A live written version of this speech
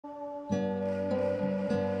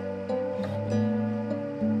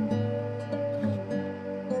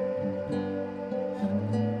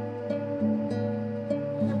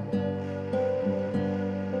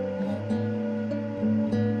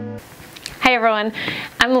Hi everyone,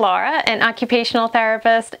 I'm Laura, an occupational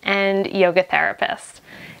therapist and yoga therapist.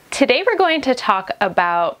 Today we're going to talk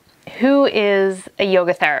about who is a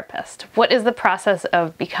yoga therapist. What is the process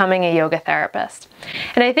of becoming a yoga therapist?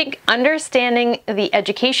 And I think understanding the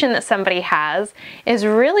education that somebody has is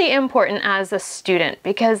really important as a student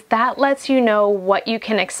because that lets you know what you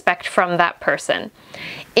can expect from that person.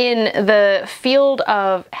 In the field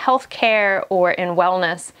of healthcare or in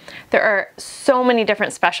wellness, there are so many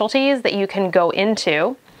different specialties that you can go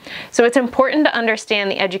into. So it's important to understand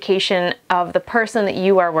the education of the person that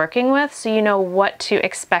you are working with so you know what to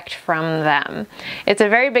expect from them. It's a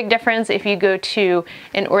very big difference if you go to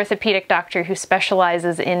an orthopedic doctor who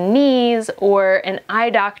specializes in knees or an eye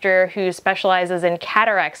doctor who specializes in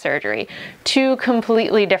cataract surgery. Two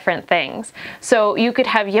completely different things. So you could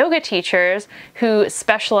have yoga teachers who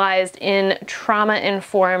specialized in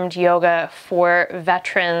trauma-informed yoga for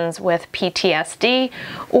veterans with PTSD,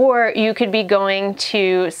 or you could be going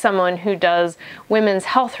to someone who does women's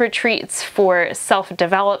health retreats for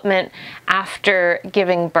self-development after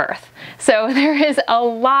giving birth. So there is a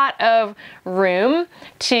lot of room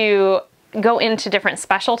to go into different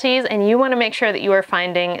specialties, and you want to make sure that you are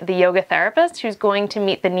finding the yoga therapist who's going to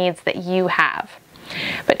meet the needs that you have.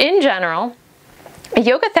 But in general, a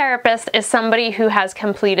yoga therapist is somebody who has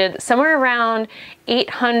completed somewhere around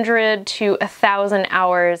 800 to 1,000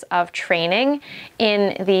 hours of training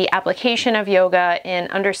in the application of yoga, in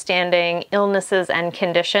understanding illnesses and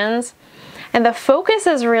conditions. And the focus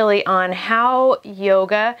is really on how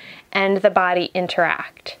yoga and the body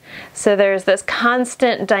interact. So there's this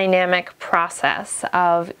constant dynamic process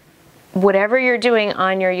of whatever you're doing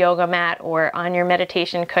on your yoga mat or on your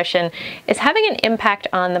meditation cushion is having an impact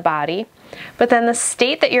on the body. But then the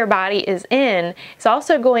state that your body is in is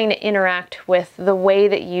also going to interact with the way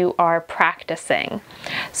that you are practicing.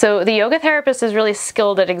 So the yoga therapist is really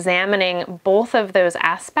skilled at examining both of those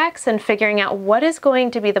aspects and figuring out what is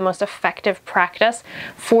going to be the most effective practice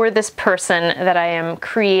for this person that I am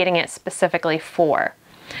creating it specifically for.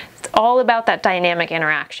 It's all about that dynamic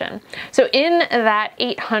interaction. So in that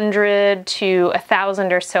 800 to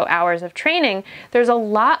 1,000 or so hours of training, there's a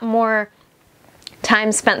lot more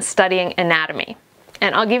time spent studying anatomy.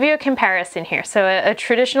 And I'll give you a comparison here. So a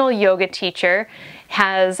traditional yoga teacher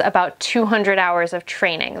has about 200 hours of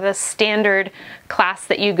training. The standard class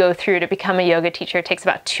that you go through to become a yoga teacher takes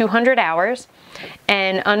about 200 hours.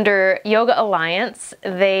 And under Yoga Alliance,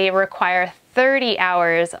 they require 30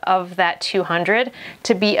 hours of that 200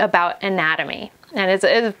 to be about anatomy. And it's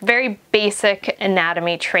a very basic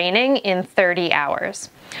anatomy training in 30 hours.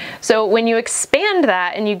 So when you expand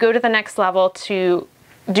that and you go to the next level to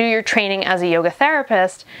do your training as a yoga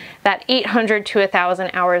therapist, that 800 to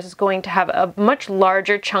 1,000 hours is going to have a much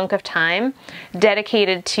larger chunk of time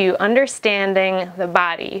dedicated to understanding the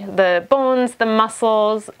body, the bones, the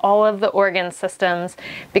muscles, all of the organ systems,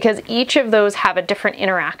 because each of those have a different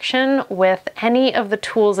interaction with any of the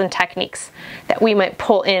tools and techniques that we might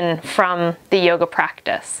pull in from the yoga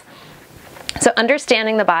practice. So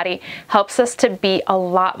understanding the body helps us to be a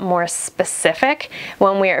lot more specific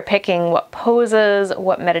when we are picking what poses,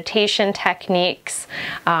 what meditation techniques,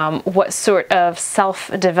 what sort of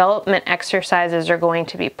self-development exercises are going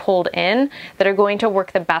to be pulled in that are going to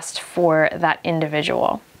work the best for that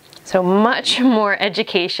individual. So much more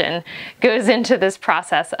education goes into this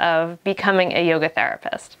process of becoming a yoga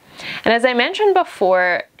therapist. And as I mentioned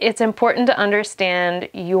before, it's important to understand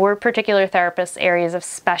your particular therapist's areas of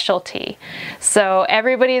specialty. So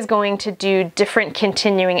everybody is going to do different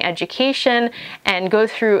continuing education and go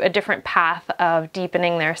through a different path of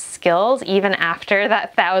deepening their skills even after that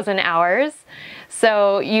 1,000 hours.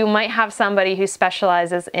 So you might have somebody who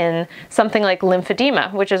specializes in something like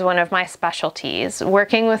lymphedema, which is one of my specialties,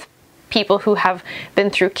 working with people who have been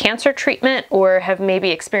through cancer treatment or have maybe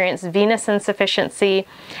experienced venous insufficiency,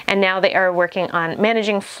 and now they are working on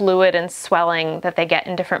managing fluid and swelling that they get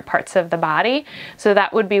in different parts of the body. So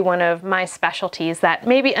that would be one of my specialties that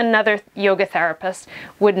maybe another yoga therapist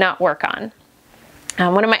would not work on.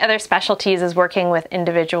 One of my other specialties is working with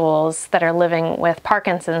individuals that are living with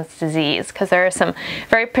Parkinson's disease, because there are some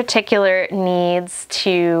very particular needs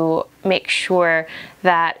to make sure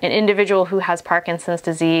that an individual who has Parkinson's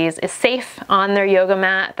disease is safe on their yoga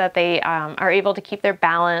mat, that they are able to keep their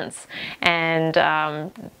balance, and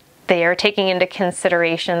they are taking into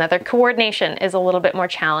consideration that their coordination is a little bit more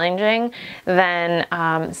challenging than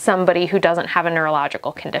somebody who doesn't have a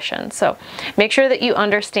neurological condition. So make sure that you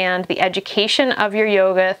understand the education of your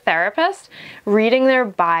yoga therapist. Reading their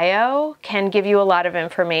bio can give you a lot of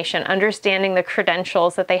information, understanding the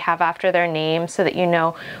credentials that they have after their name so that you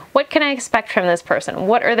know, what can I expect from this person?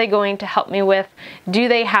 What are they going to help me with? Do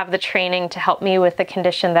they have the training to help me with the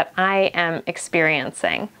condition that I am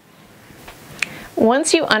experiencing?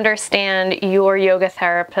 Once you understand your yoga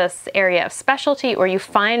therapist's area of specialty, or you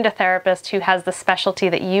find a therapist who has the specialty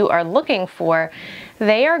that you are looking for,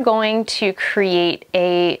 they are going to create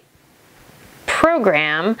a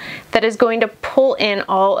program that is going to pull in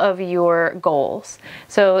all of your goals.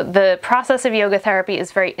 So the process of yoga therapy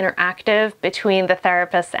is very interactive between the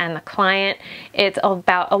therapist and the client. It's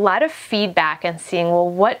about a lot of feedback and seeing, well,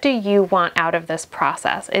 what do you want out of this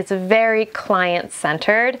process? It's very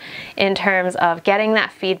client-centered in terms of getting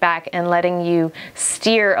that feedback and letting you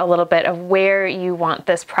steer a little bit of where you want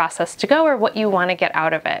this process to go or what you want to get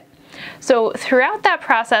out of it. So throughout that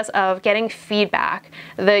process of getting feedback,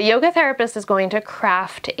 the yoga therapist is going to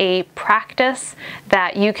craft a practice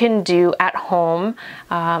that you can do at home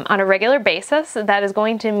on a regular basis that is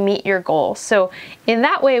going to meet your goals. So in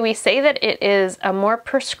that way, we say that it is a more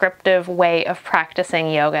prescriptive way of practicing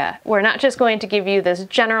yoga. We're not just going to give you this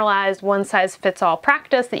generalized one-size-fits-all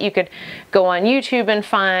practice that you could go on YouTube and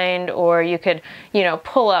find, or you could,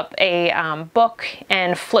 pull up a book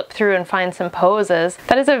and flip through and find some poses.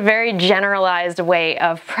 That is a very generalized way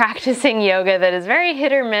of practicing yoga that is very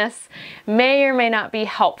hit or miss, may or may not be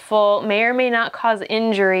helpful, may or may not cause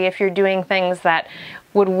injury if you're doing things that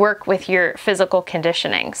would work with your physical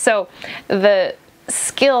conditioning. So the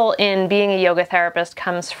skill in being a yoga therapist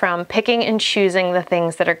comes from picking and choosing the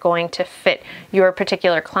things that are going to fit your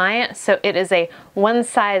particular client. So it is a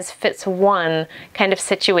one-size-fits-one kind of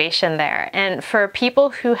situation there. And for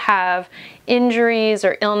people who have injuries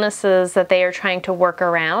or illnesses that they are trying to work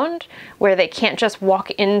around, where they can't just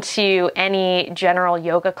walk into any general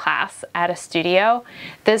yoga class at a studio,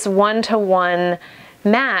 this one-to-one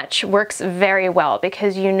match works very well,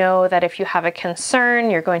 because you know that if you have a concern,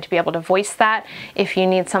 you're going to be able to voice that. If you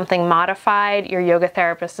need something modified, your yoga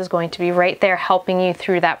therapist is going to be right there helping you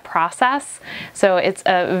through that process. So it's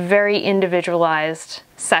a very individualized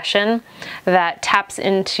session that taps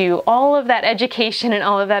into all of that education and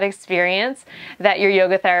all of that experience that your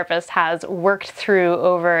yoga therapist has worked through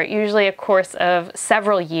over usually a course of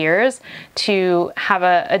several years to have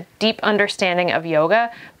a deep understanding of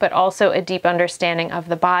yoga, but also a deep understanding of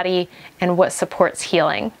the body and what supports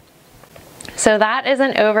healing. So that is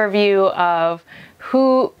an overview of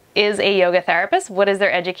who is a yoga therapist, what is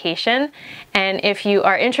their education, and if you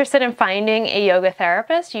are interested in finding a yoga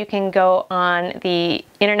therapist, you can go on the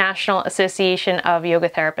International Association of Yoga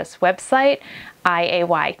Therapists website,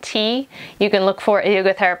 IAYT. You can look for a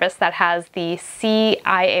yoga therapist that has the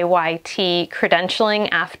CIAYT credentialing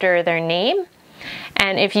after their name.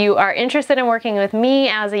 And if you are interested in working with me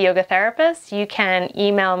as a yoga therapist, you can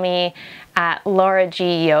email me at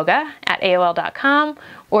LauraGyoga@AOL.com,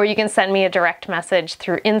 or you can send me a direct message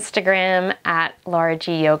through Instagram at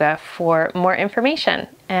LauraGyoga for more information.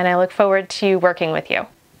 And I look forward to working with you.